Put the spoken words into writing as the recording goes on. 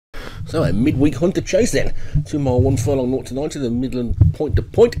So a midweek hunter chase then. 2 mile 1 furlong 0 to 90, the Midland point to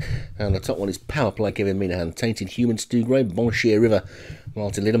point. And the top one is Power Play, Kevin Minahan, Tainted Human, Stu Gray, Bonshire River,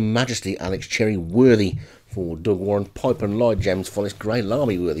 Martin Lidham, Majesty, Alex Cherry, Worthy for Doug Warren, Pipe and Light, James Follis, Grey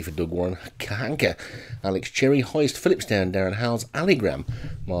Larmy, Worthy for Doug Warren, Kahanka, Alex Cherry, Highest Phillipstown, Darren Howells, Alligram,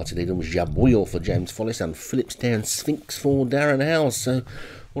 Martin Lidham, Jab Wheel for James Follis, and Phillipstown Sphinx for Darren Howells. So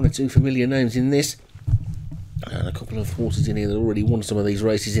 1 or 2 familiar names in this. And a couple of horses in here that already won some of these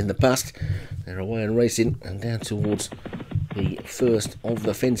races in the past. They're away and racing and down towards the first of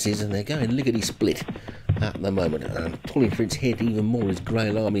the fences, and they're going lickety-split at the moment. And pulling for its head even more is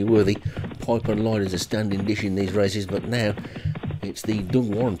Grey Larmy Worthy. Pipe and Light is a standing dish in these races, but now it's the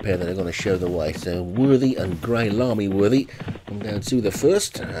Doug Warren pair that are going to show the way. So Worthy and Grey Larmy Worthy come down to the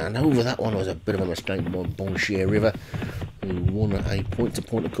first, and over that one was a bit of a mistake by Bonshire River, who won a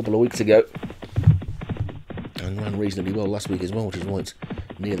point-to-point a couple of weeks ago. And ran reasonably well last week as well, which is why it's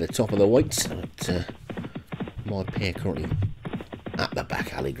near the top of the weights. But my pair currently at the back,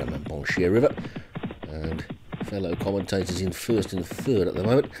 Alligram and Bonshire River. And fellow commentators in first and third at the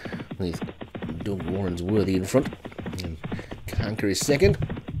moment, with Doug Warren's Worthy in front. And Kahanka is second.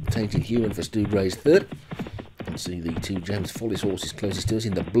 Tainted Human for Stu Gray's third. You can see the 2 James Follis horses closest to us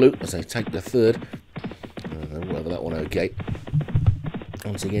in the blue as they take the third. Whatever that one okay.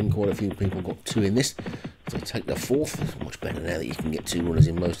 Once again, quite a few people got 2 in this. So take the fourth. It's much better now that you can get 2 runners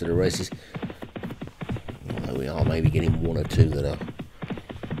in most of the races. Although we are maybe getting 1 or 2 that are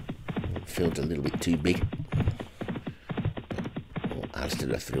field's a little bit too big. Well, adds to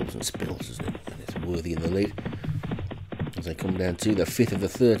the thrills and spills, doesn't it? And it's Worthy in the lead. As they come down to the 5th of the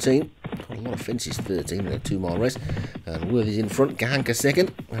 13. Got a lot of fences, 13 in a 2 mile race. And Worthy's in front, Kahanka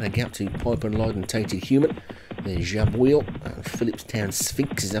second. And a gap to Pipe and Light and Tainted Human. There's Jab Wheel, and Phillipstown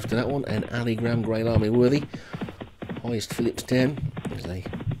Sphinx is after that one, and Alligram, Grey Larmy Worthy. Highest Phillipstown as they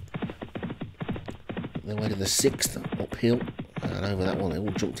their way to the 6th uphill, and over that one they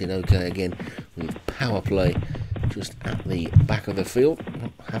all jumped in okay again, with Power Play just at the back of the field,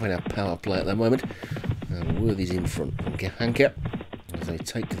 not having a power play at the moment. And Worthy's in front from Kahanka as they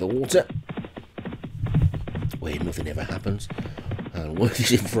take to the water, where nothing ever happens. And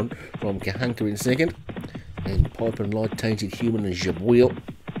Worthy's in front from Kahanka in second. And Pipe and Light, Tainted Human and Jab Wheel.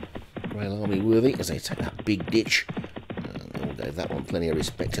 Grey Larmy Worthy as they take that big ditch. They all gave that one plenty of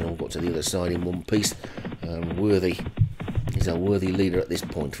respect and all got to the other side in one piece. Worthy is a Worthy leader at this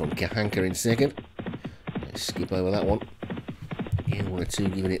point from Kahanka in second. Let's skip over that one. Again, 1 or 2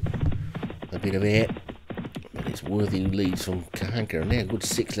 giving it a bit of air. But it's Worthy who leads from Kahanka, and they're a good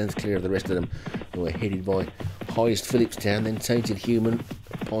 6 lengths clear of the rest of them, who are headed by Highest Phillipstown, then Tainted Human,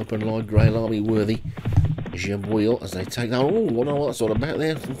 Pipe and Light, Grey Larmy Worthy. Jab Wheel as they take that. Oh, what know what that's all about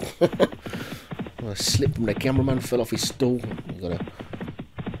there. A slip from the cameraman, fell off his stool. You've got a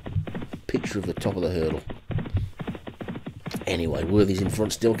picture of the top of the hurdle. Anyway, Worthy's in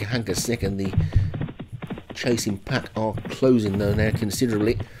front still, Kahanka's second. The chasing pack are closing though now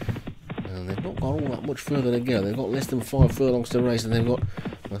considerably. And they've not got all that much further to go. They've got less than 5 furlongs to race, and they've got,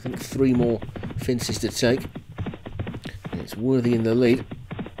 I think, 3 more fences to take. And it's Worthy in the lead.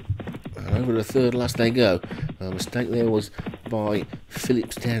 Over the third last they go. A mistake there was by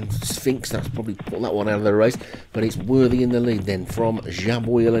Phillipstown Sphinx. That's probably put that one out of the race. But it's Worthy in the lead then from Jab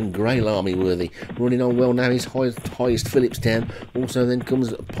Wheel and Grey Larmy Worthy. Running on well now is highest Phillipstown. Also then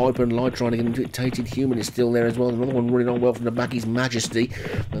comes Pipe and Light trying to get into it. Tainted Human is still there as well. Another one running on well from the back is Majesty.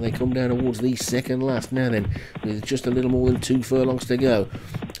 And they come down towards the second last now then, with just a little more than 2 furlongs to go.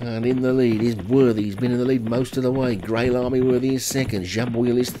 And in the lead is Worthy. He's been in the lead most of the way. Grey Larmy Worthy is second. Jab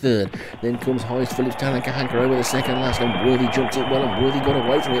Wheel is third. Then comes Highest Phillipstown and Kahanka over the second last. And Worthy jumped it well, and Worthy got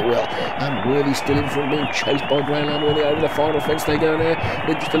away from it well. And Worthy still in front, being chased by Grey Larmy Worthy over the final fence. They go now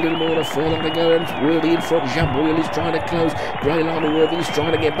with just a little more than a furlong to go. And Worthy in front. Jab Wheel is trying to close. Grey Larmy Worthy is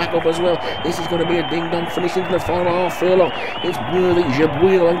trying to get back up as well. This is going to be a ding-dong finish into the final half furlong. It's Worthy, Jab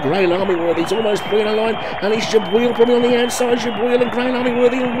Wheel and Grey Larmy Worthy. It's almost 3 in a line, and it's Jab Wheel probably on the outside. Jab Wheel and Grey Larmy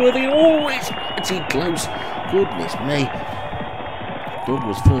Worthy and Worthy. Oh, it's pretty close. Goodness me. Doug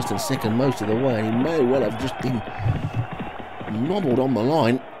was first and second most of the way, and he may well have just been nobbled on the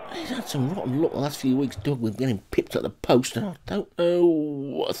line. He's had some rotten luck the last few weeks, Doug, with getting pipped at the post, and I don't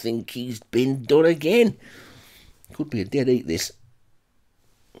know. I think he's been done again. Could be a dead eat, this.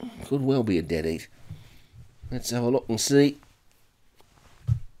 Could well be a dead eat. Let's have a look and see.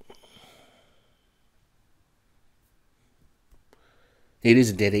 It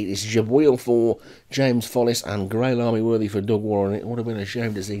is a dead eat. It's Jab Wheel for James Follis and Grey Larmy Worthy for Doug Warren. It would have been a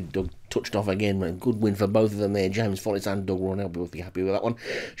shame to see Doug touched off again. A good win for both of them there, James Follis and Doug Warren. I'll both be happy with that one.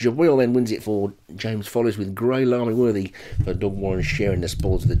 Jabril then wins it for James Follis, with Grey Lamy worthy for Doug Warren, sharing the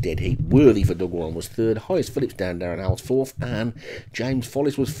spoils of the dead heat. Worthy for Doug Warren was third, highest Phillips down, Darren Howells fourth, and James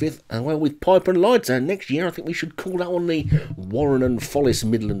Follis was fifth. And well, with Piper and Lights, and next year I think we should call that one the Warren and Follis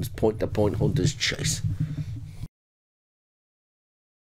Midlands point-to-point Hunters Chase.